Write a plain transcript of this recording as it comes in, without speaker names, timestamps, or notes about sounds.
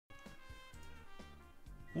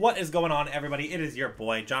What is going on, everybody? It is your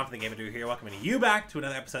boy, Jonathan the Gamer Dude here, welcoming you back to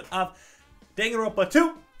another episode of Danganronpa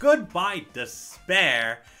 2, Goodbye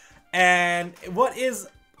Despair. And what is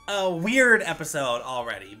a weird episode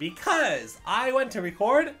already, because I went to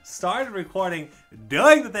record, started recording,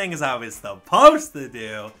 doing the thing as I was supposed to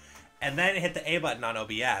do, and then hit the A button on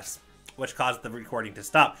OBS, which caused the recording to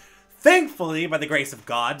stop. Thankfully, by the grace of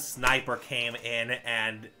God, Sniper came in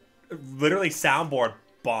and literally soundboard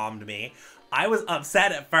bombed me. I was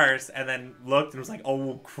upset at first and then looked and was like,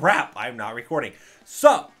 oh crap, I'm not recording.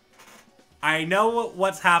 So, I know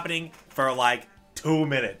what's happening for like 2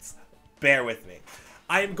 minutes. Bear with me.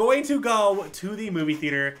 I'm going to go to the movie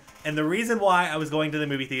theater, and the reason why I was going to the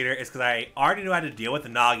movie theater is because I already knew how to deal with the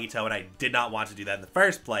Nagito, and I did not want to do that in the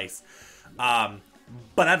first place. But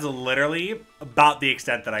that's literally about the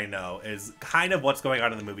extent that I know, is kind of what's going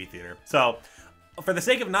on in the movie theater. So, for the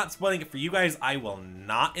sake of not spoiling it for you guys, I will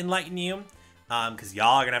not enlighten you, because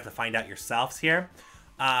y'all are going to have to find out yourselves here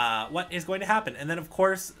what is going to happen. And then, of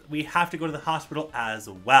course, we have to go to the hospital as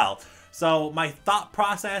well. So, my thought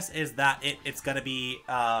process is that it's going to be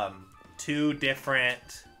 2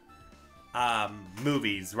 different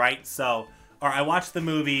movies, right? So, or I watch the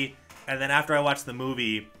movie, and then after I watch the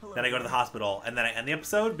movie, then I go to the hospital, and then I end the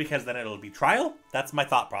episode, because then it'll be trial. That's my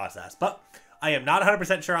thought process. But I am not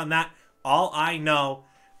 100% sure on that. All I know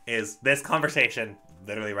is this conversation,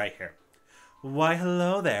 literally right here. Why,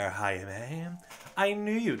 hello there, Jaime. I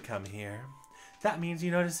knew you'd come here. That means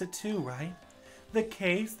you noticed it too, right? The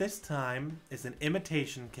case this time is an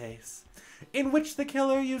imitation case, in which the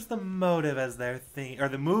killer used the motive as their theme, or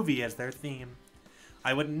the movie as their theme.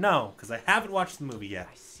 I wouldn't know, because I haven't watched the movie yet.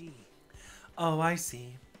 I see. Oh, I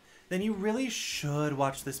see. Then you really should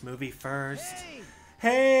watch this movie first. Hey!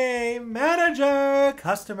 Hey, manager!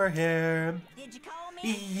 Customer here. Did you call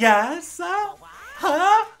me? Yes? Wow.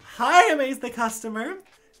 Huh? Jaime's the customer.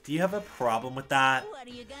 Do you have a problem with that? What are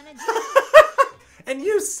you gonna do? And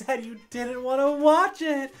you said you didn't want to watch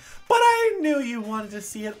it, but I knew you wanted to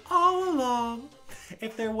see it all along.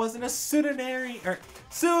 If there wasn't a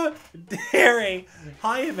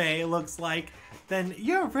Jaime looks like, then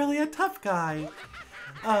you're really a tough guy.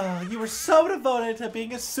 You were so devoted to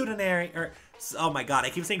being a Tsuneri, or, oh my god, I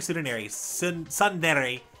keep saying Tsuneri,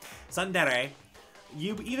 Tsundere.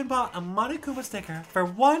 You even bought a Monokuma sticker for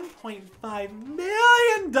 $1.5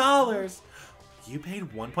 million. You paid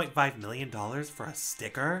 $1.5 million for a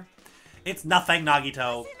sticker? It's nothing,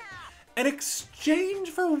 Nagito. In exchange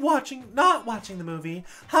for not watching the movie,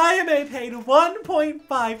 Jaime paid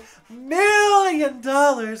 $1.5 million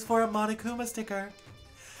for a Monokuma sticker.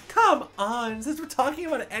 Come on, since we're talking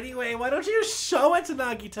about it anyway, why don't you show it to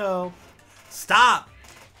Nagito? Stop!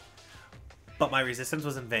 But my resistance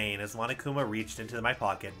was in vain as Monokuma reached into my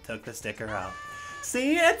pocket and took the sticker out.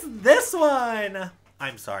 See, it's this one!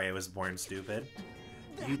 I'm sorry, I was born stupid.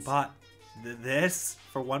 You bought this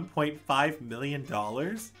for $1.5 million?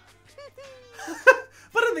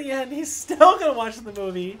 But in the end, he's still gonna watch the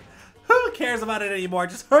movie. Who cares about it anymore?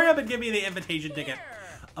 Just hurry up and give me the invitation ticket.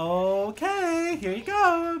 Okay, here you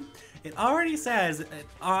go. It already says,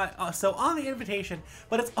 so on the invitation,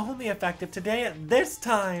 but it's only effective today at this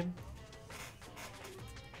time.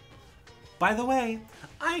 By the way,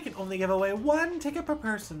 I can only give away 1 ticket per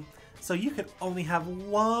person, so you can only have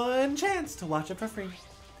 1 chance to watch it for free.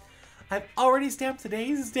 I've already stamped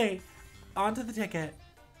today's date onto the ticket.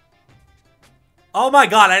 Oh my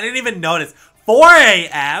god, I didn't even notice. 4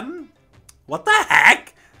 a.m.? What the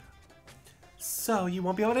heck? So you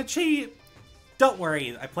won't be able to cheat. Don't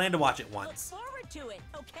worry, I plan to watch it once. Look forward to it,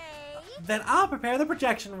 okay? Then I'll prepare the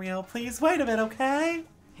projection reel. Please wait a bit, okay?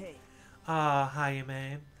 Hey.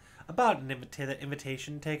 Jaime. About an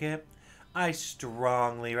invitation ticket, I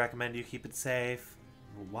strongly recommend you keep it safe.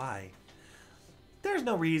 Why? There's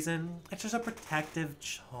no reason. It's just a protective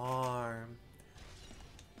charm.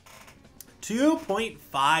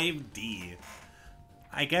 2.5D.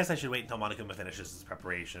 I guess I should wait until Monokuma finishes his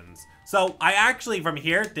preparations. So, I actually, from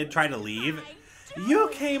here, did try to leave. You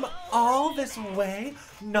came all this way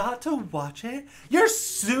not to watch it? Your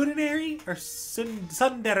Tsuneri, or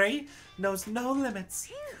Tsundere, knows no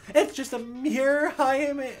limits. It's just a mere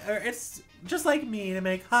Jaime, or it's just like me to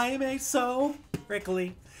make Jaime so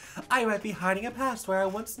prickly. I might be hiding a past where I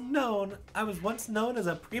was once known as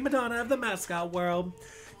a prima donna of the mascot world.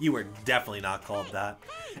 You were definitely not called that.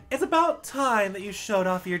 It's about time that you showed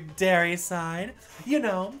off your dairy side. You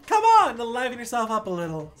know, come on, liven yourself up a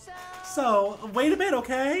little. So, wait a bit,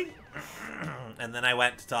 okay? And then I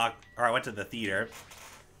went to the theater.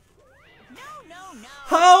 No.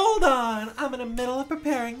 Hold on! I'm in the middle of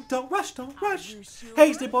preparing. Don't rush, don't rush. You sure?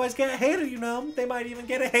 Hasty boys get hated, you know. They might even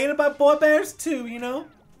get hated by boy bears too, you know.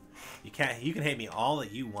 You can hate me all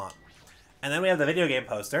that you want. And then we have the video game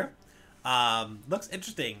poster. Looks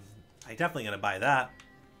interesting. I'm definitely gonna buy that.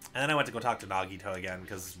 And then I went to go talk to Nagito again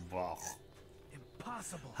because, well,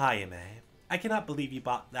 Impossible. hi, Ime. I cannot believe you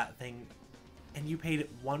bought that thing, and you paid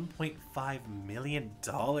 $1.5 million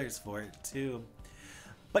for it too.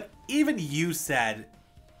 But even you said,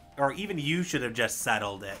 or even you should have just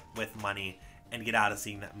settled it with money and get out of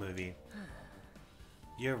seeing that movie.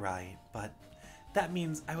 You're right, but that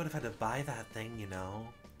means I would have had to buy that thing, you know?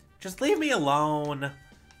 Just leave me alone.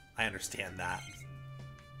 I understand that.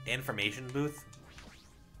 Information booth?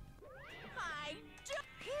 I do.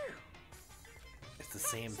 Phew. It's the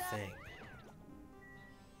same thing.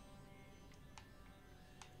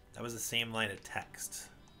 That was the same line of text.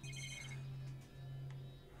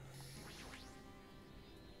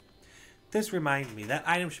 This reminds me, that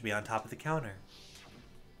item should be on top of the counter.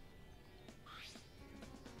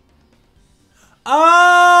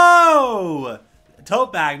 Oh! A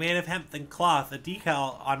tote bag made of hemp and cloth, a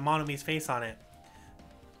decal on Monomi's face on it.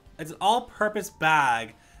 It's an all-purpose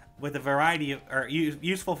bag with a variety of, or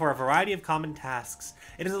useful for a variety of common tasks.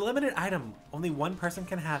 It is a limited item. Only one person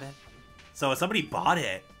can have it. So somebody bought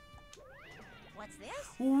it. What's this?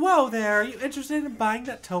 Whoa there, are you interested in buying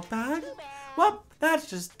that tote bag? Too bad. Well, that's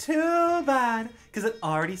just too bad, because it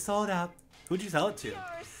already sold out. Who'd you sell it to? You're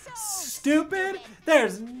so Stupid?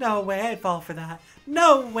 There's no way I'd fall for that.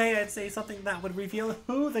 No way I'd say something that would reveal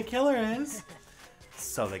who the killer is.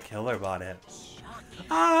 So the killer bought it. shocking.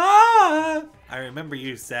 Ah! I remember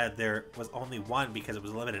you said there was only one because it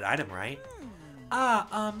was a limited item, right?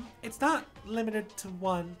 It's not limited to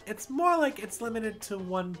one. It's more like it's limited to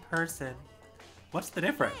one person. What's the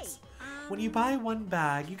difference? When you buy one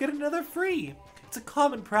bag, you get another free. It's a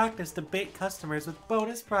common practice to bait customers with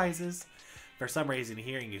bonus prizes. For some reason,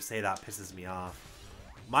 hearing you say that pisses me off.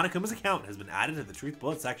 Monokuma's account has been added to the Truth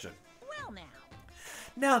Bullet section. Well now.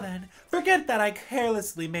 Now then, forget that I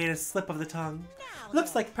carelessly made a slip of the tongue. Now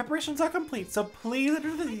Looks then. like preparations are complete, so please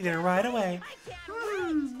enter the theater right away. I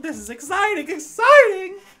can't wait. This is exciting,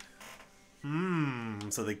 exciting!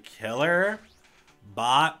 So the killer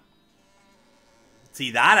bought...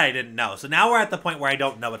 See, that I didn't know. So now we're at the point where I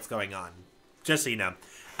don't know what's going on. Just so you know.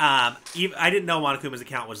 I didn't know Monokuma's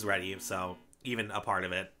account was ready, so even a part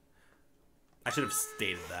of it. I should have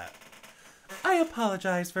stated that. I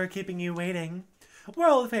apologize for keeping you waiting.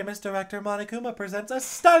 World-famous director Monokuma presents a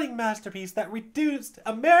stunning masterpiece that reduced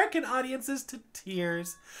American audiences to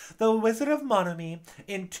tears. The Wizard of Monomi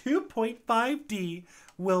in 2.5D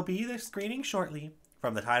will be the screening shortly.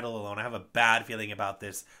 From the title alone, I have a bad feeling about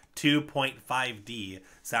this. 2.5D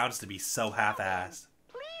sounds to be so half-assed.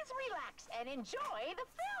 Please relax and enjoy the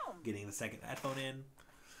film. Getting the second headphone in.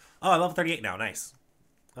 Oh, I level 38 now. Nice.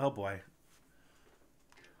 Oh, boy.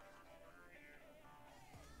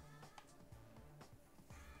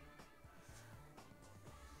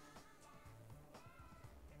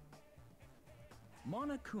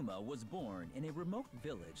 Monokuma was born in a remote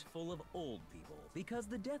village full of old people because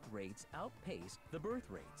the death rates outpaced the birth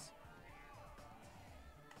rates.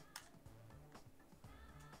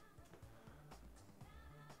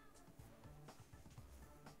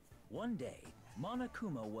 One day,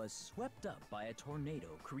 Monokuma was swept up by a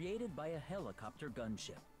tornado created by a helicopter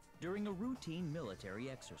gunship during a routine military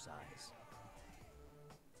exercise,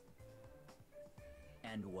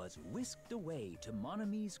 and was whisked away to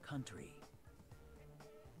Monomi's country.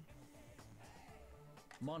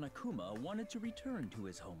 Monokuma wanted to return to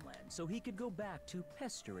his homeland so he could go back to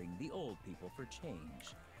pestering the old people for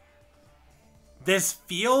change. This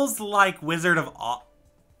feels like Wizard of Oz.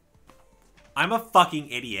 I'm a fucking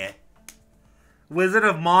idiot. Wizard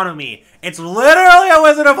of Monomi. It's literally a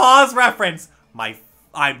Wizard of Oz reference.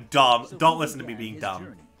 I'm dumb. So Don't he listen to me began being his dumb.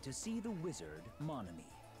 journey to see the wizard Monomi,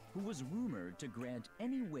 who was rumored to grant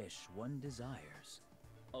any wish one desires.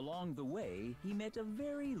 Along the way, he met a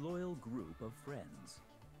very loyal group of friends.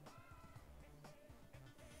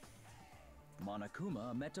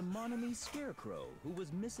 Monokuma met a Monomi scarecrow who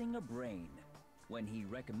was missing a brain. When he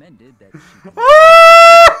recommended that she could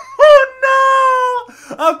Oh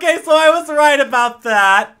no! Okay, so I was right about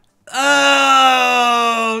that.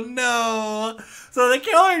 Oh no! So the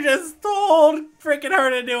killer just told freaking her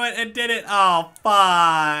to do it and did it. Oh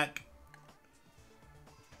fuck!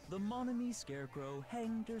 the Monomi scarecrow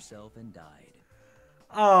hanged herself and died.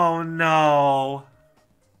 Oh no!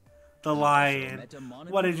 The He also lion. met a Monomi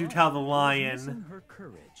What did you tell the who was lion? missing her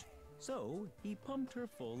courage, so he pumped her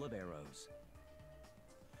full of arrows.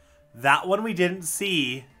 That one we didn't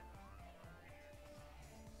see.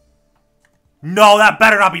 No, that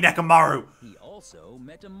better not be Nekomaru! He also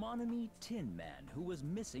met a Monomi Tin Man who was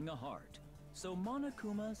missing a heart. so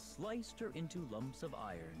Monokuma sliced her into lumps of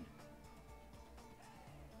iron.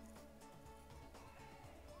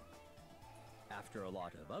 After a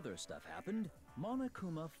lot of other stuff happened,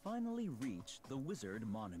 Monokuma finally reached the wizard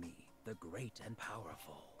Monami, the great and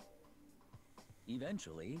powerful.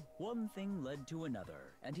 Eventually, one thing led to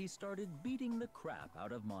another, and he started beating the crap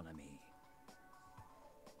out of Monami.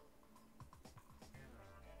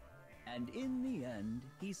 And in the end,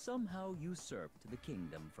 he somehow usurped the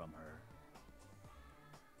kingdom from her.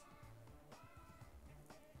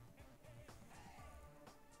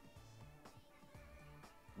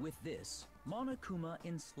 With this, Monokuma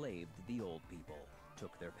enslaved the old people,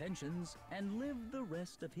 took their pensions, and lived the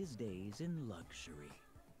rest of his days in luxury.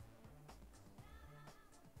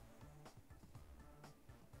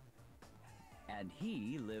 And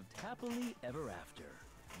he lived happily ever after.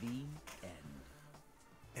 The end.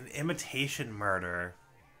 An imitation murder.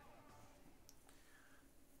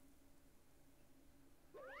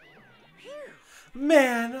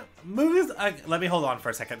 Man, movies... let me hold on for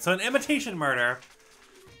a second. So an imitation murder...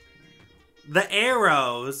 The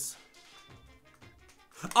arrows...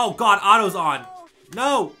 Oh god, auto's on.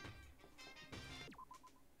 No!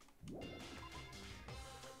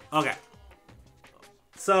 Okay.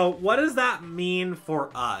 So, what does that mean for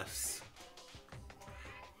us?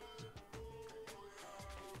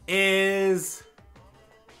 There's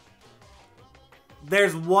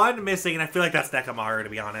one missing, and I feel like that's Nekomaru, to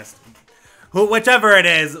be honest. Whichever it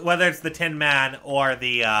is, whether it's the Tin Man or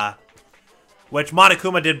the, which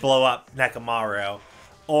Monokuma did blow up Nekomaru,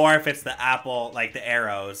 or if it's the apple, like the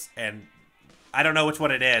arrows, and I don't know which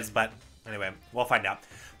one it is, but anyway, we'll find out.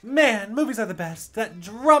 Man, movies are the best. That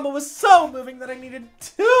drama was so moving that I needed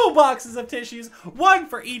 2 boxes of tissues, 1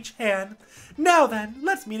 for each hand. Now then,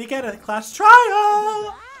 let's meet again at the class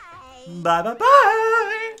trial. Bye bye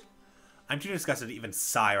bye. I'm too disgusted to even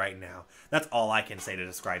sigh right now. That's all I can say to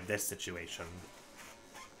describe this situation.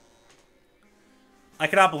 I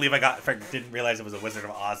cannot believe didn't realize it was a Wizard of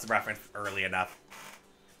Oz reference early enough.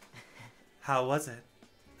 How was it?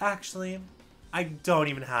 Actually, I don't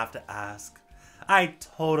even have to ask. I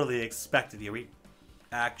totally expected your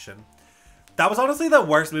reaction. That was honestly the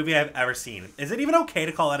worst movie I've ever seen. Is it even okay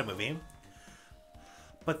to call that a movie?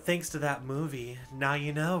 But thanks to that movie, now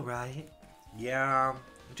you know, right? Yeah,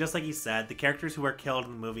 just like you said, the characters who were killed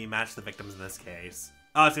in the movie match the victims in this case.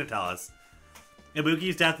 Oh, it's gonna tell us.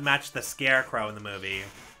 Ibuki's death matched the Scarecrow in the movie.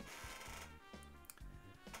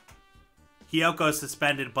 Hyoko's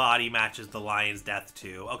suspended body matches the lion's death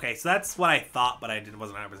too. Okay, so that's what I thought, but I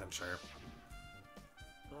wasn't 100% sure.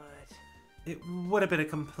 It would have been a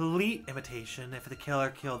complete imitation if the killer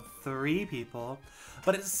killed 3 people,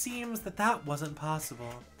 but it seems that that wasn't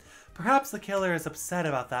possible. Perhaps the killer is upset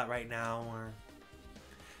about that right now, or...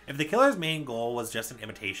 If the killer's main goal was just an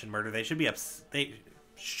imitation murder, they should be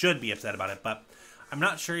upset about it, but I'm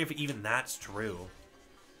not sure if even that's true.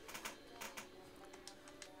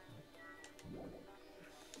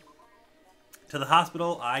 To the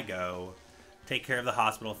hospital I go. Take care of the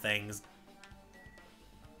hospital things.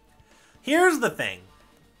 Here's the thing.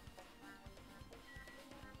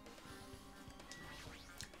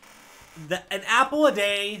 An apple a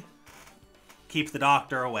day keeps the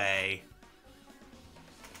doctor away.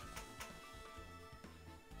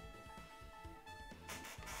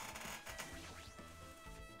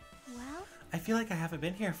 Well? I feel like I haven't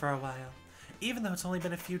been here for a while, even though it's only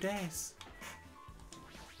been a few days.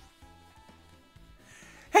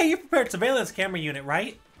 Hey, you prepared surveillance camera unit,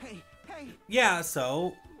 right? Hey! Yeah,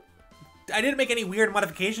 so... I didn't make any weird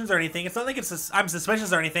modifications or anything. It's not like I'm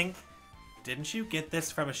suspicious or anything. Didn't you get this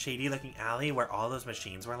from a shady-looking alley where all those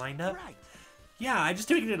machines were lined up? Right. Yeah, I just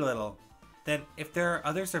tweaked it a little. Then, if there are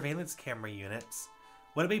other surveillance camera units,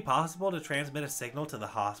 would it be possible to transmit a signal to the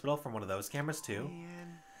hospital from one of those cameras too?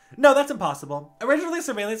 Man. No, that's impossible. Originally,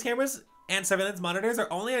 surveillance cameras and surveillance monitors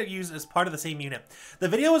are only used as part of the same unit. The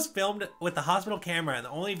video was filmed with the hospital camera and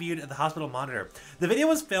only viewed at the hospital monitor. The video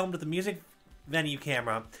was filmed with the music venue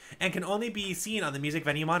camera and can only be seen on the music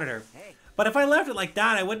venue monitor. Hey. But if I left it like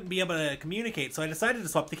that, I wouldn't be able to communicate, so I decided to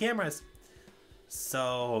swap the cameras.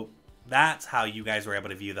 So that's how you guys were able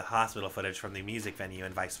to view the hospital footage from the music venue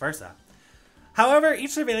and vice versa. However,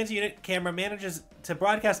 each surveillance unit camera manages to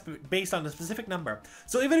broadcast based on a specific number.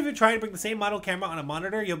 So even if you try to bring the same model camera on a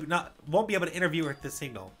monitor, you won't be able to interview with the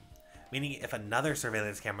signal. Meaning if another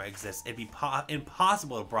surveillance camera exists, it'd be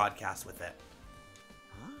impossible to broadcast with it.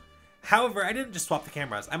 However, I didn't just swap the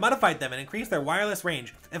cameras. I modified them and increased their wireless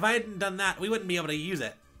range. If I hadn't done that, we wouldn't be able to use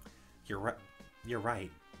it. You're right.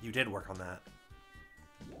 You did work on that.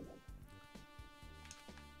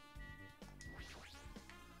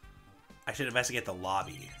 I should investigate the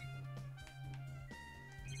lobby.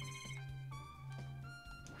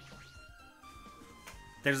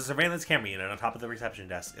 There's a surveillance camera unit on top of the reception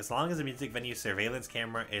desk. As long as the music venue surveillance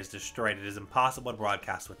camera is destroyed, it is impossible to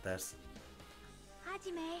broadcast with this.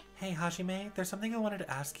 Hajime. Hey, Hajime, there's something I wanted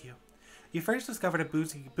to ask you. You first discovered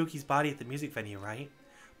Ibuki's body at the music venue, right?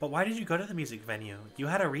 But why did you go to the music venue? You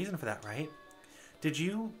had a reason for that, right? Did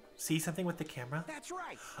you see something with the camera? That's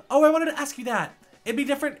right. Oh, I wanted to ask you that. It'd be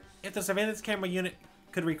different if the surveillance camera unit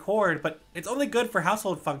could record, but it's only good for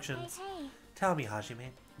household functions. Hey. Tell me, Hajime.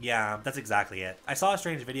 Yeah, that's exactly it. I saw a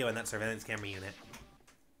strange video in that surveillance camera unit.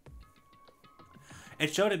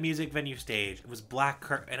 It showed a music venue stage. It was black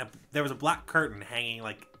and there was a black curtain hanging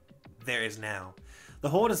like there is now. The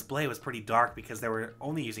whole display was pretty dark because they were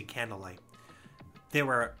only using candlelight. There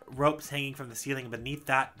were ropes hanging from the ceiling, and beneath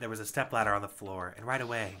that there was a stepladder on the floor. And right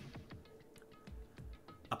away,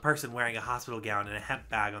 a person wearing a hospital gown and a hemp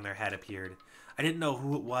bag on their head appeared. I didn't know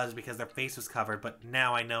who it was because their face was covered, but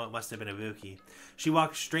now I know it must have been Ibuki. She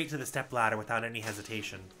walked straight to the stepladder without any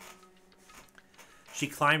hesitation. She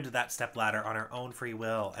climbed that stepladder on her own free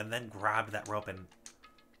will and then grabbed that rope, and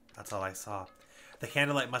that's all I saw. The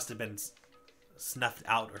candlelight must have been snuffed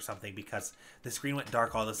out or something because the screen went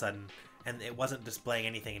dark all of a sudden and it wasn't displaying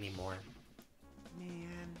anything anymore.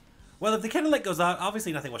 Man. Well, if the candlelight goes out,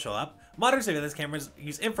 obviously nothing will show up. Modern surveillance cameras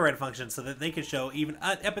use infrared functions so that they can show even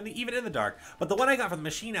even in the dark. But the one I got from the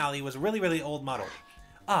machine alley was really old model.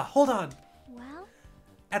 Ah, hold on. Well?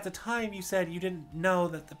 At the time, you said you didn't know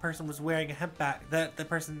that the person was wearing a hemp bag. That the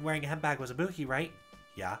person wearing a hemp bag was Ibuki, right?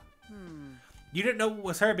 Yeah. You didn't know it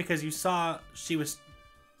was her because you saw she was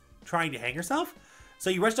trying to hang herself, so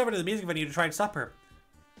you rushed over to the music venue to try and stop her.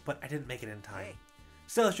 But I didn't make it in time. Hey.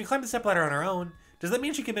 Still, if she climbed the stepladder on her own, does that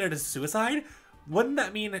mean she committed a suicide? Wouldn't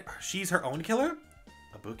that mean she's her own killer?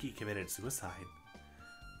 Ibuki committed suicide.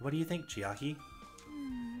 What do you think, Chiaki?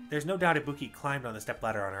 There's no doubt Ibuki climbed on the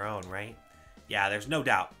stepladder on her own, right? Yeah, there's no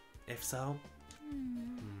doubt. If so...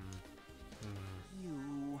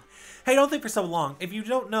 You. Hey, don't think for so long. If you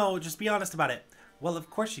don't know, just be honest about it. Well, of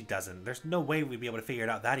course she doesn't. There's no way we'd be able to figure it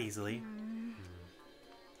out that easily.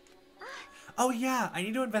 Oh yeah, I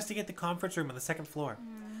need to investigate the conference room on the second floor.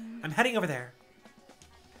 I'm heading over there.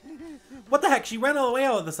 What the heck? She ran away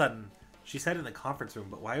all of a sudden. She said in the conference room,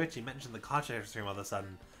 but why would she mention the conference room all of a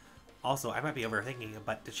sudden? Also, I might be overthinking it,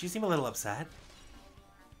 but did she seem a little upset?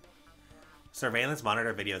 Surveillance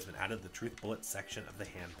monitor video has been added to the truth bullet section of the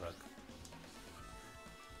handbook.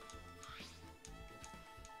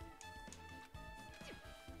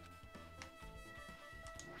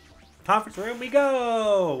 Conference room we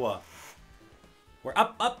go! We're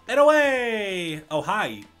up, and away! Oh,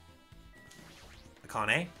 hi.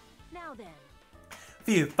 Akane? Now then.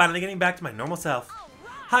 Phew, finally getting back to my normal self.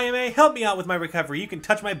 Hayame, help me out with my recovery. You can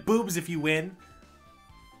touch my boobs if you win.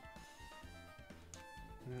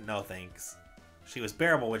 No thanks. She was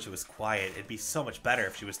bearable when she was quiet. It'd be so much better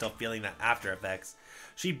if she was still feeling that after effects.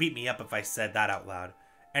 She'd beat me up if I said that out loud.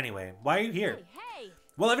 Anyway, why are you here? Hey.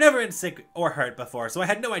 Well, I've never been sick or hurt before, so I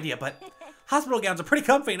had no idea, but hospital gowns are pretty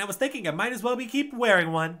comfy, and I was thinking I might as well keep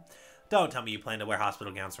wearing one. Don't tell me you plan to wear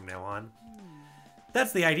hospital gowns from now on.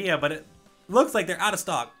 That's the idea, but it looks like they're out of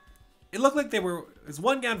stock. It looked like there's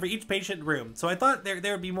one gown for each patient room, so I thought there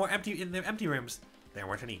would be more in the empty rooms. There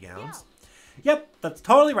weren't any gowns. Yep, that's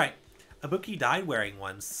totally right. Ibuki died wearing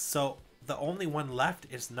one, so the only one left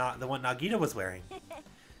is not the one Nagito was wearing.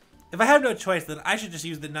 If I have no choice, then I should just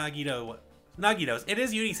use the Nagito's. It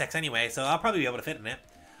is unisex anyway, so I'll probably be able to fit in it.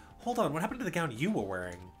 Hold on, what happened to the gown you were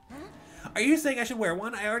wearing? Are you saying I should wear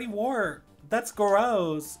one? I already wore. That's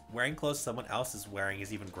gross. Wearing clothes someone else is wearing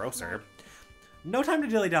is even grosser. No time to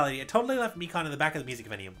dilly-dally. It totally left Mikon in the back of the music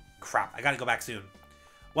venue. Crap, I gotta go back soon.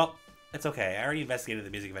 Well, it's okay. I already investigated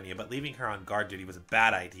the music venue, but leaving her on guard duty was a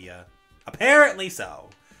bad idea. Apparently so.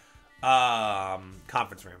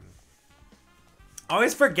 Conference room. I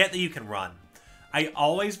always forget that you can run. I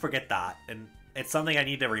always forget that, and it's something I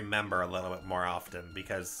need to remember a little bit more often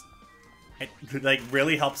because it like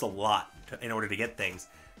really helps a lot in order to get things.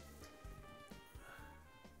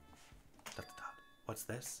 What's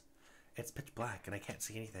this? It's pitch black and I can't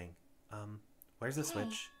see anything. Where's the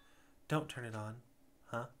switch? Don't turn it on.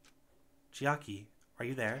 Huh? Chiaki, are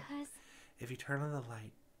you there? If you turn on the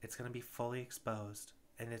light, it's gonna be fully exposed,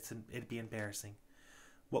 and it'd be embarrassing.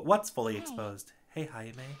 What's fully exposed? Hey,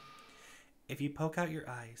 Hayame. If you poke out your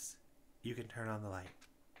eyes, you can turn on the light.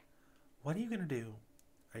 What are you gonna do?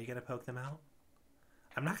 Are you gonna poke them out?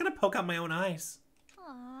 I'm not gonna poke out my own eyes.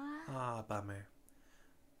 Ah, bummer.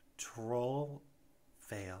 Troll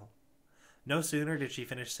fail. No sooner did she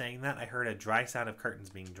finish saying that, I heard a dry sound of curtains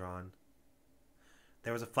being drawn.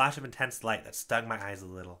 There was a flash of intense light that stung my eyes a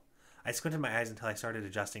little. I squinted my eyes until I started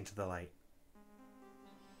adjusting to the light.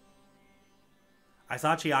 I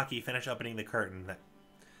saw Chiaki finish opening the curtain that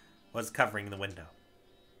was covering the window.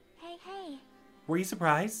 Hey. Were you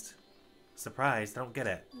surprised? Surprised? I don't get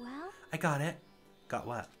it. Well, I got it. Got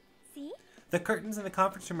what? see? The curtains in the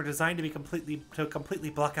conference room are designed to be completely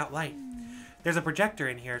block out light. There's a projector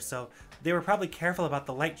in here, so they were probably careful about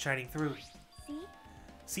the light shining through. See?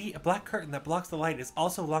 See, a black curtain that blocks the light is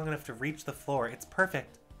also long enough to reach the floor. It's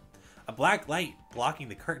perfect. A black light blocking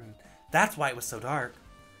the curtain. That's why it was so dark.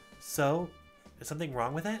 So, is something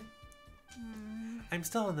wrong with it? I'm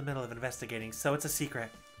still in the middle of investigating, so it's a secret.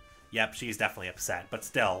 Yep, she's definitely upset, but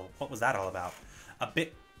still, what was that all about? A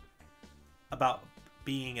bit about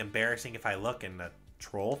being embarrassing if I look and a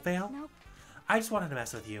troll fail? Nope. I just wanted to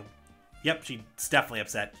mess with you. Yep, she's definitely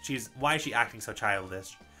upset. Why is she acting so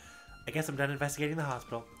childish? I guess I'm done investigating the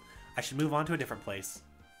hospital. I should move on to a different place.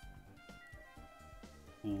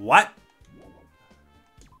 What?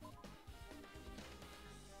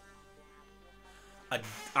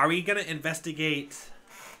 Are we gonna investigate?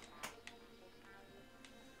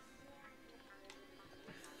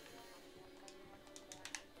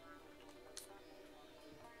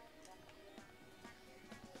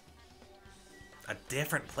 A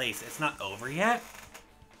different place. It's not over yet?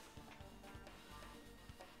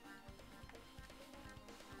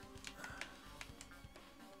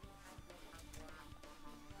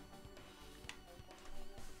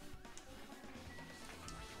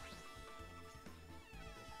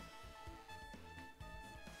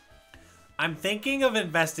 I'm thinking of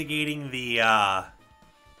investigating the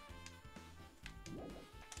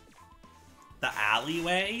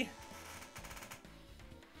alleyway.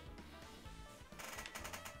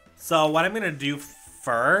 So what I'm gonna do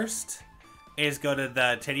first is go to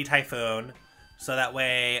the Titty Typhoon, so that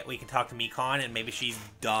way we can talk to Mikon and maybe she's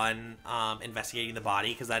done investigating the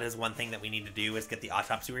body, because that is one thing that we need to do is get the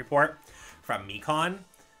autopsy report from Mikon.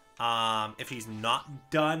 If she's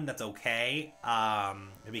not done, that's okay,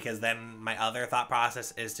 because then my other thought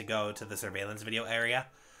process is to go to the surveillance video area.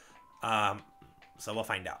 So we'll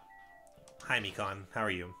find out. Hi, Mikon. How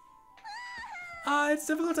are you? It's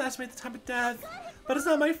difficult to estimate the time of death, but it's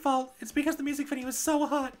not my fault. It's because the music venue was so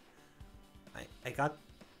hot. I got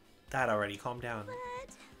that already. Calm down.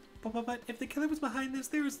 But if the killer was behind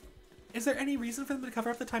this, is there any reason for them to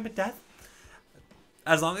cover up the time of death?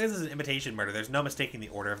 As long as it's an imitation murder, there's no mistaking the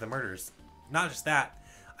order of the murders. Not just that,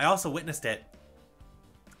 I also witnessed it.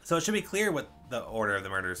 So it should be clear what the order of the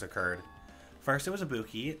murders occurred. First it was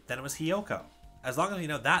Ibuki, then it was Hiyoko. As long as we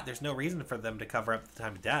know that, there's no reason for them to cover up the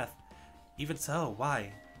time of death. Even so,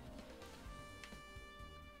 why?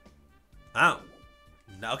 Oh.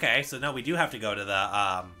 Okay, so no, we do have to go to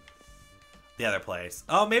the other place.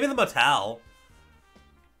 Oh, maybe the motel.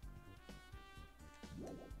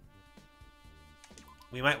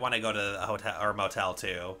 We might want to go to the hotel or motel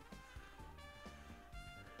too.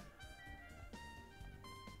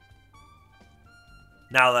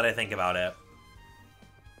 Now that I think about it.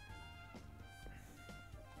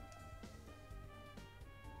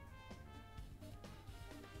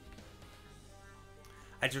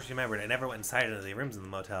 I just remembered I never went inside any of the rooms in the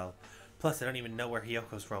motel. Plus, I don't even know where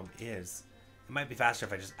Hiyoko's room is. It might be faster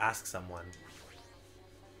if I just ask someone.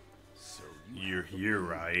 So You're here,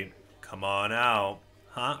 right? Come on out.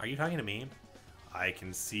 Huh? Are you talking to me? I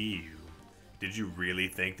can see you. Did you really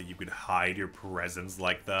think that you could hide your presence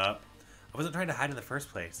like that? I wasn't trying to hide in the first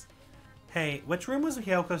place. Hey, which room was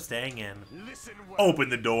Hiyoko staying in? listen Open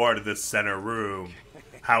the door to the center room.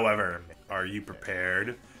 However, are you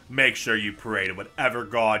prepared? Make sure you pray to whatever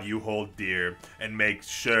god you hold dear, and make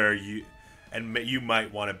sure you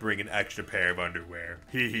might want to bring an extra pair of underwear.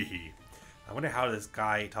 Hee. I wonder how this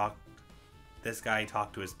guy talked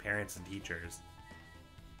to his parents and teachers.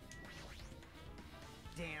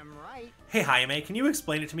 Damn right. Hey Jaime, can you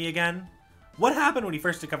explain it to me again? What happened when you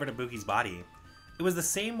first discovered Ibuki's body? It was the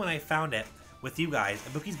same when I found it with you guys.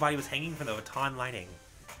 Ibuki's body was hanging from the baton lining.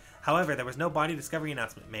 However, there was no body discovery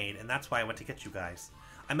announcement made, and that's why I went to get you guys.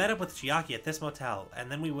 I met up with Chiaki at this motel,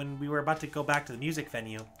 and then when we were about to go back to the music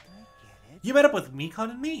venue, you met up with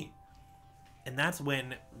Mikon and me. And that's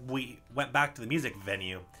when we went back to the music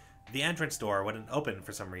venue. The entrance door wouldn't open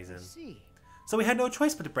for some reason. See. So we had no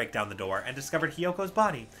choice but to break down the door and discovered Hiyoko's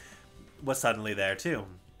body was suddenly there too.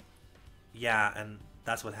 Yeah, and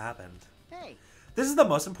that's what happened. Hey. This is the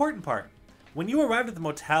most important part. When you arrived at the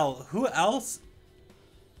motel, who else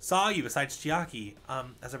saw you besides Chiaki?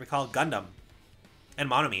 As I recall, Gundam and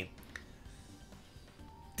Monomi.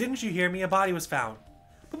 Didn't you hear me? A body was found.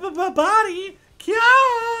 Body?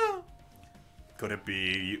 Kya! Could it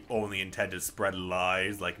be you only intend to spread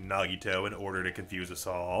lies like Nagito in order to confuse us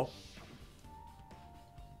all?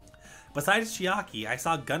 Besides Chiaki, I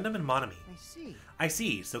saw Gundam and Monami. I see. I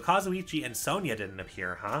see. So Kazuichi and Sonia didn't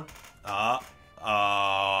appear, huh?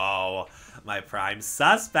 Oh, my prime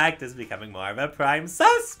suspect is becoming more of a prime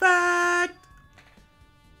suspect.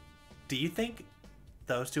 Do you think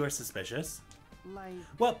those two are suspicious? Like,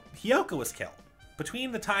 Well, Hiyoko was killed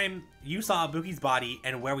between the time you saw Ibuki's body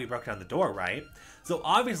and where we broke down the door, right? So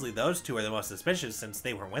obviously those two are the most suspicious since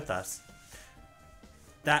they weren't with us.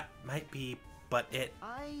 That might be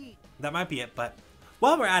it, but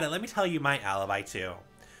while we're at it, let me tell you my alibi too.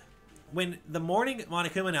 When the morning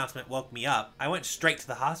Monokuma announcement woke me up, I went straight to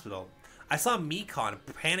the hospital. I saw Mikon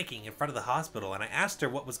panicking in front of the hospital, and I asked her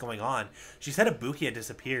what was going on. She said Ibuki had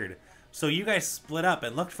disappeared. So you guys split up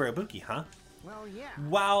and looked for Ibuki, huh? well, yeah.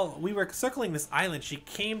 While we were circling this island, she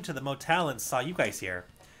came to the motel and saw you guys here.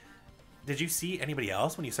 Did you see anybody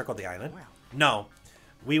else when you circled the island? Well. No.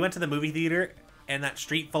 We went to the movie theater and that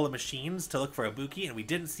street full of machines to look for Ibuki, and we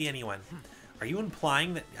didn't see anyone. Are you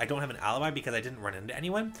implying that I don't have an alibi because I didn't run into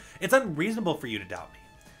anyone? It's unreasonable for you to doubt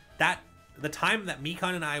me. The time that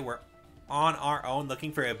Mikon and I were on our own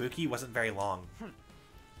looking for Ibuki wasn't very long.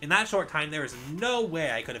 In that short time, there is no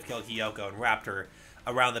way I could have killed Hiyoko and wrapped her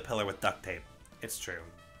around the pillar with duct tape. It's true.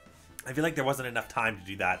 I feel like there wasn't enough time to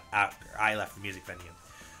do that after I left the music venue.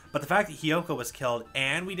 But the fact that Hiyoko was killed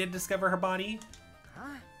and we did discover her body...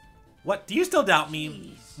 Huh? What? Do you still doubt me?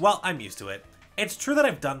 Jeez. Well, I'm used to it. It's true that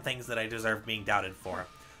I've done things that I deserve being doubted for.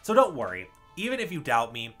 So don't worry. Even if you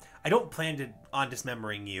doubt me, I don't plan on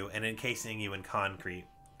dismembering you and encasing you in concrete.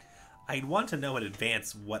 I'd want to know in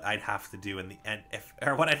advance what I'd have to do in the end,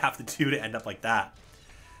 what I'd have to do to end up like that.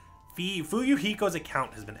 Fuyuhiko's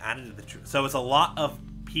account has been added to the truth, so it's a lot of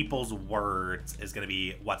people's words is going to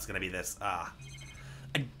be what's going to be this. I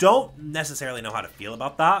don't necessarily know how to feel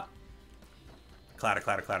about that. Clatter,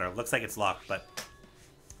 clatter, clatter. Looks like it's locked, but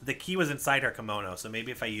the key was inside her kimono, so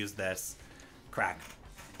maybe if I use this, crack.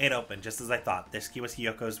 It opened just as I thought. This key was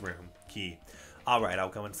Hiyoko's room key. All right, I'll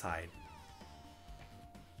go inside.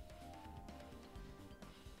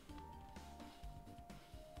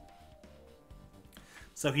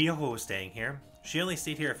 So Hiyoko was staying here. She only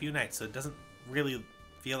stayed here a few nights, so it doesn't really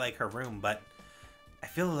feel like her room, but I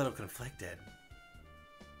feel a little conflicted.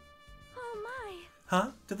 Oh my.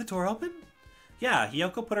 Huh? Did the door open? Yeah,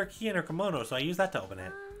 Hiyoko put her key in her kimono, so I used that to open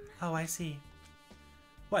it. Oh, I see.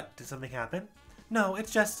 What? Did something happen? No,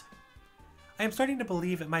 it's just... I am starting to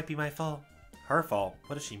believe it might be my fault. Her fault?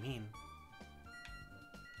 What does she mean?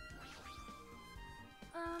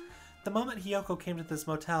 The moment Hiyoko came to this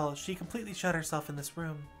motel, she completely shut herself in this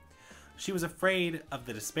room. She was afraid of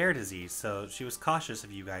the despair disease, so she was cautious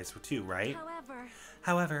of you guys too, right?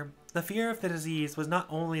 However, the fear of the disease was not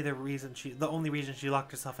only the only reason she locked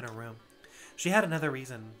herself in her room. She had another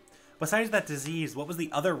reason. Besides that disease, what was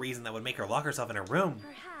the other reason that would make her lock herself in her room?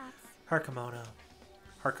 Perhaps. Her kimono.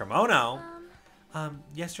 Her kimono?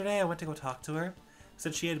 Yesterday I went to go talk to her.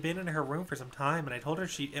 Said she had been in her room for some time, and I told her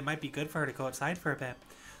it might be good for her to go outside for a bit.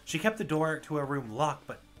 She kept the door to her room locked,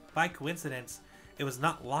 but by coincidence, it was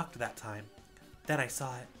not locked that time. Then I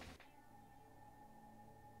saw it.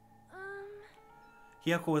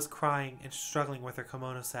 Hiyoko was crying and struggling with her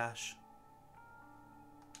kimono sash.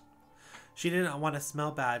 She didn't want to smell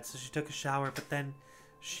bad, so she took a shower, but then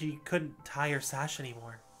she couldn't tie her sash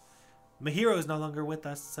anymore. Mahiro is no longer with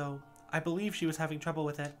us, so I believe she was having trouble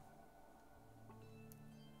with it.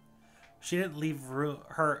 She didn't leave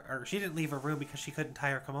her room because she couldn't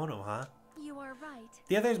tie her kimono, huh? You are right.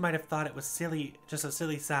 The others might have thought it was silly, just a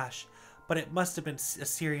silly sash, but it must have been a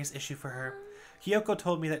serious issue for her. Hiyoko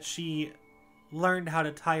told me that she learned how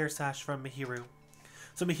to tie her sash from Mihiru.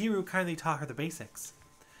 So Mihiru kindly taught her the basics.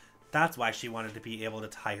 That's why she wanted to be able to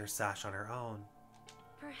tie her sash on her own.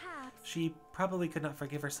 Perhaps. She probably could not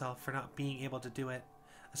forgive herself for not being able to do it,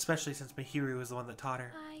 especially since Mihiru was the one that taught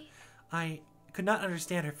her. I could not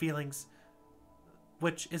understand her feelings,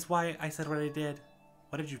 which is why I said what I did.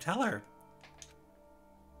 What did you tell her?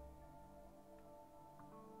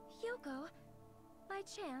 Hyoko, by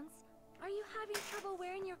chance, are you having trouble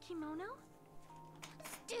wearing your kimono?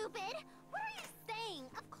 Stupid! What are you saying?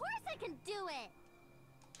 Of course I can do it!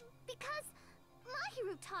 Because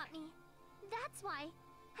Mahiru taught me. That's why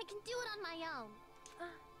I can do it on my own.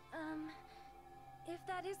 If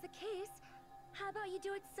that is the case, how about you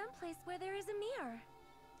do it someplace where there is a mirror?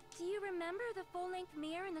 Do you remember the full-length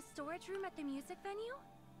mirror in the storage room at the music venue?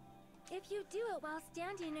 If you do it while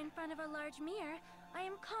standing in front of a large mirror, I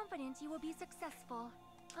am confident you will be successful.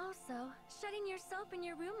 Also, shutting yourself in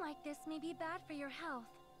your room like this may be bad for your health.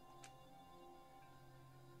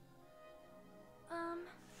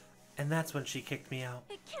 And that's when she kicked me out.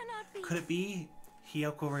 It cannot be. Could it be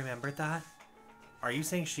Hiyoko remembered that? Are you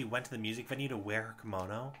saying she went to the music venue to wear her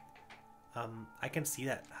kimono? I can see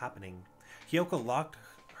that happening. Hiyoko locked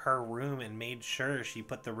her room and made sure she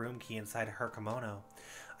put the room key inside her kimono.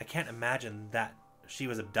 I can't imagine that she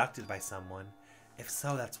was abducted by someone. If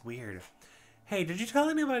so, that's weird. Hey, did you tell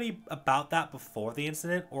anybody about that before the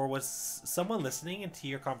incident, or was someone listening into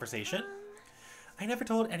your conversation? I never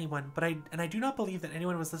told anyone, but I do not believe that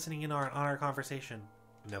anyone was listening in on our conversation.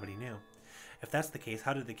 Nobody knew. If that's the case,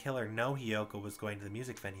 how did the killer know Hiyoko was going to the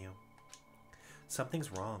music venue?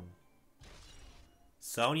 Something's wrong.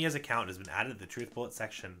 Sonia's account has been added to the Truth Bullet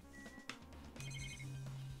section.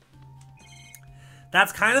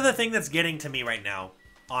 That's kind of the thing that's getting to me right now,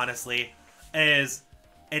 honestly, is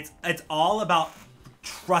it's all about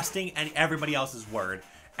trusting everybody else's word.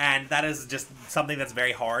 And that is just something that's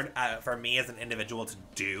very hard for me as an individual to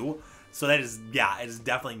do. So that is, yeah, it is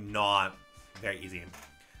definitely not very easy.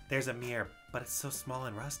 There's a mirror, but it's so small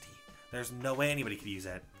and rusty. There's no way anybody could use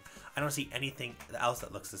it. I don't see anything else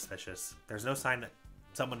that looks suspicious. There's no sign that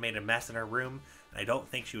someone made a mess in her room, and I don't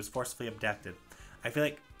think she was forcibly abducted. I feel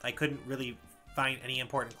like I couldn't really find any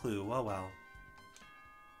important clue. Oh well.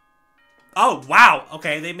 Oh wow!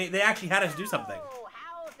 Okay, they actually had us do something. Oh,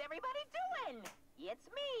 how's everybody doing? It's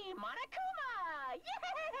me, Monokuma!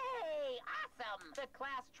 Yay! Awesome! The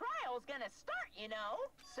class trial's gonna start, you know.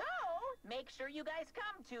 So, make sure you guys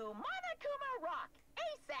come to Monokuma Rock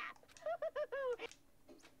ASAP!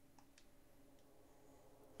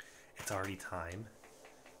 It's already time.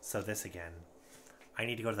 So this again. I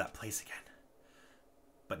need to go to that place again.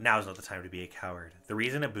 But now's not the time to be a coward. The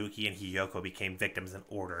reason Ibuki and Hiyoko became victims in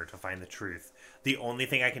order to find the truth. The only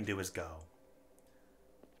thing I can do is go.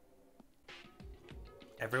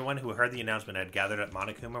 Everyone who heard the announcement had gathered at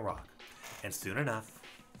Monokuma Rock. And soon enough...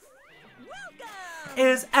 Welcome!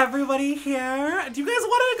 Is everybody here? Do you guys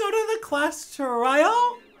want to go to the class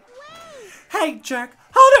trial? Hey, jerk!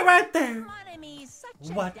 Hold it right there!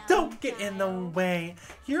 What? Don't get in the way.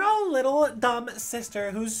 You're a little dumb sister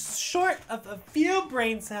who's short of a few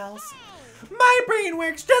brain cells. My brain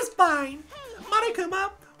works just fine. Monokuma,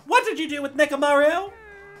 what did you do with Nekomaru?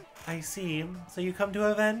 I see. So you come to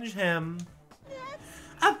avenge him.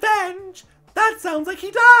 Avenge? That sounds like he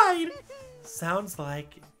died. Sounds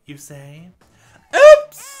like, you say?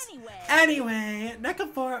 Oops! Anyway,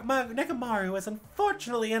 Nekomaru is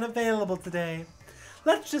unfortunately unavailable today.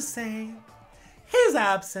 Let's just say... he's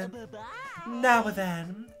absent. Now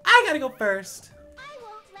then, I gotta go first. I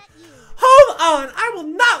won't let you. Hold on! I will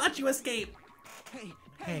not let you escape!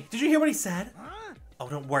 Hey, did you hear what he said? Oh,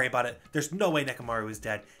 don't worry about it. There's no way Nekomaru is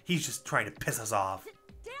dead. He's just trying to piss us off.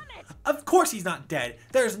 Damn it! Of course he's not dead.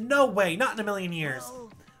 There's no way, not in a million years.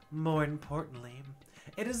 More importantly,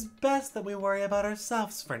 it is best that we worry about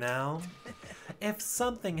ourselves for now. If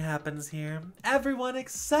something happens here, everyone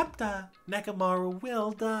except Nekomaru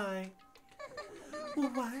will die.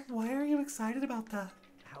 Why are you excited about that?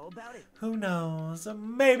 How about it? Who knows?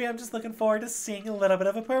 Maybe I'm just looking forward to seeing a little bit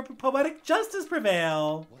of a poetic justice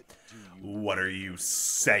prevail. What are you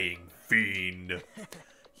saying, fiend?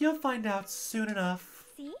 You'll find out soon enough.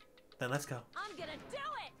 See? Then let's go. I'm gonna do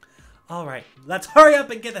it! Alright, let's hurry up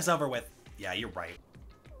and get this over with. Yeah, you're right.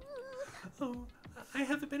 Oh, I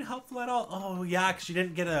haven't been helpful at all. Oh, yeah, because you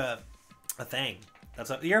didn't get a thing.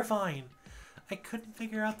 You're fine. I couldn't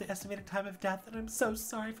figure out the estimated time of death, and I'm so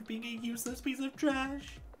sorry for being a useless piece of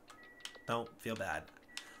trash. Don't feel bad.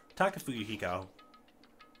 Talk to Fuyuhiko.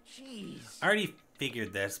 Jeez. I already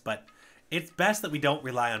figured this, but it's best that we don't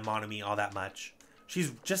rely on Monami all that much.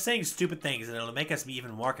 She's just saying stupid things, and it'll make us be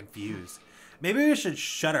even more confused. Maybe we should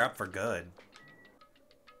shut her up for good.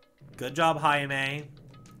 Good job, Hayame.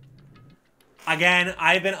 Again,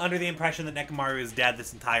 I've been under the impression that Nekomaru is dead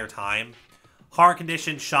this entire time. Heart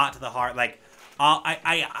condition, shot to the heart, like...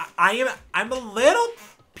 I'm a little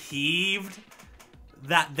peeved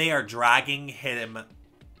that they are dragging him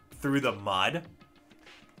through the mud,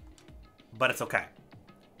 but it's okay.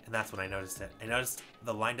 And that's when I noticed it. I noticed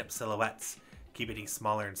the lined up silhouettes keep getting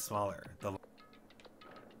smaller and smaller.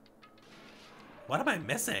 What am I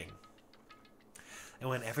missing? And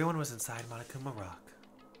when everyone was inside Monokuma Rock,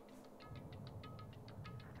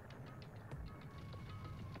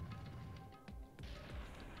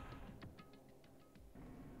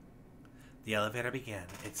 the elevator began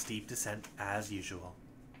its steep descent as usual.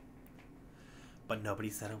 But nobody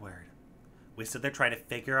said a word. We stood there trying to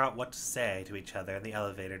figure out what to say to each other, and the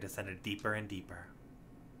elevator descended deeper and deeper.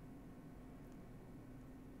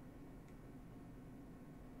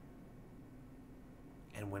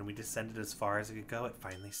 And when we descended as far as it could go, it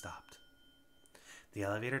finally stopped. The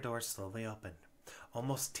elevator doors slowly opened,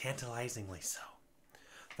 almost tantalizingly so.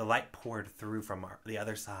 The light poured through from the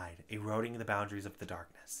other side, eroding the boundaries of the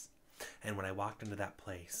darkness. And when I walked into that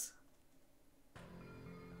place...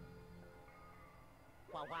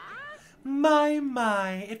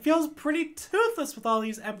 My, it feels pretty toothless with all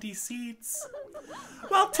these empty seats.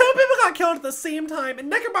 Well, 2 people got killed at the same time,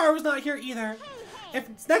 and Nekomaru's not here either.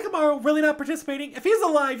 If Nekomaru really not participating, if he's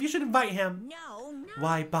alive, you should invite him. No, no.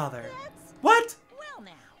 Why bother? What? Well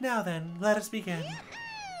now. Now then, let us begin.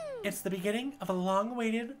 It's the beginning of a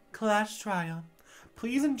long-awaited class trial.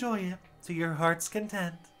 Please enjoy it to your heart's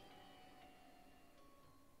content.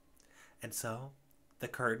 And so, the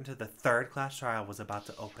curtain to the 3rd class trial was about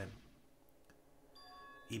to open.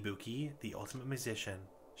 Ibuki, the ultimate musician.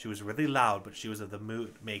 She was really loud, but she was the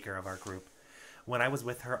mood maker of our group. When I was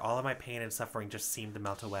with her, all of my pain and suffering just seemed to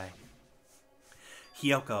melt away.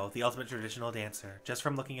 Hiyoko, the ultimate traditional dancer. Just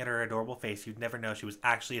from looking at her adorable face, you'd never know she was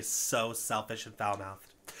actually so selfish and foul-mouthed.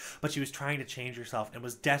 But she was trying to change herself and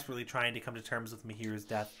was desperately trying to come to terms with Mihiru's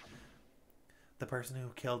death. The person who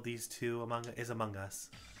killed these two is among us.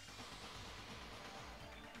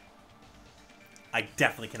 I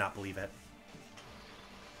definitely cannot believe it.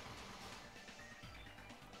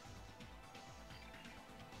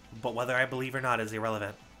 But whether I believe or not is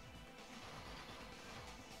irrelevant.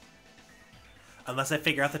 Unless I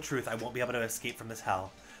figure out the truth, I won't be able to escape from this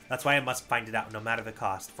hell. That's why I must find it out, no matter the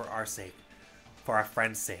cost, for our sake. For our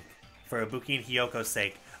friend's sake. For Ibuki and Hiyoko's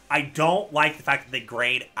sake. I don't like the fact that they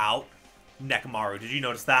grayed out Nekomaru. Did you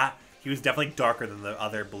notice that? He was definitely darker than the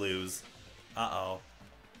other blues. Uh-oh.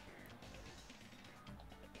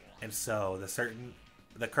 And so,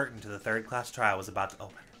 the curtain to the 3rd class trial was about to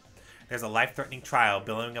open. There's a life-threatening trial,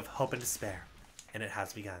 billowing of hope and despair. And it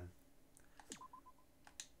has begun.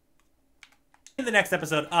 In the next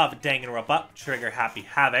episode of Danganronpa, Trigger Happy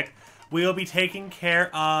Havoc, we will be taking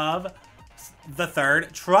care of the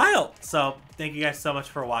 3rd trial. So, thank you guys so much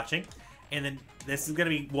for watching. And then, this is going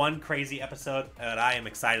to be one crazy episode, and I am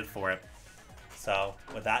excited for it. So,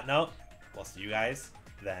 with that note, we'll see you guys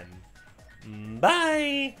then.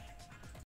 Bye!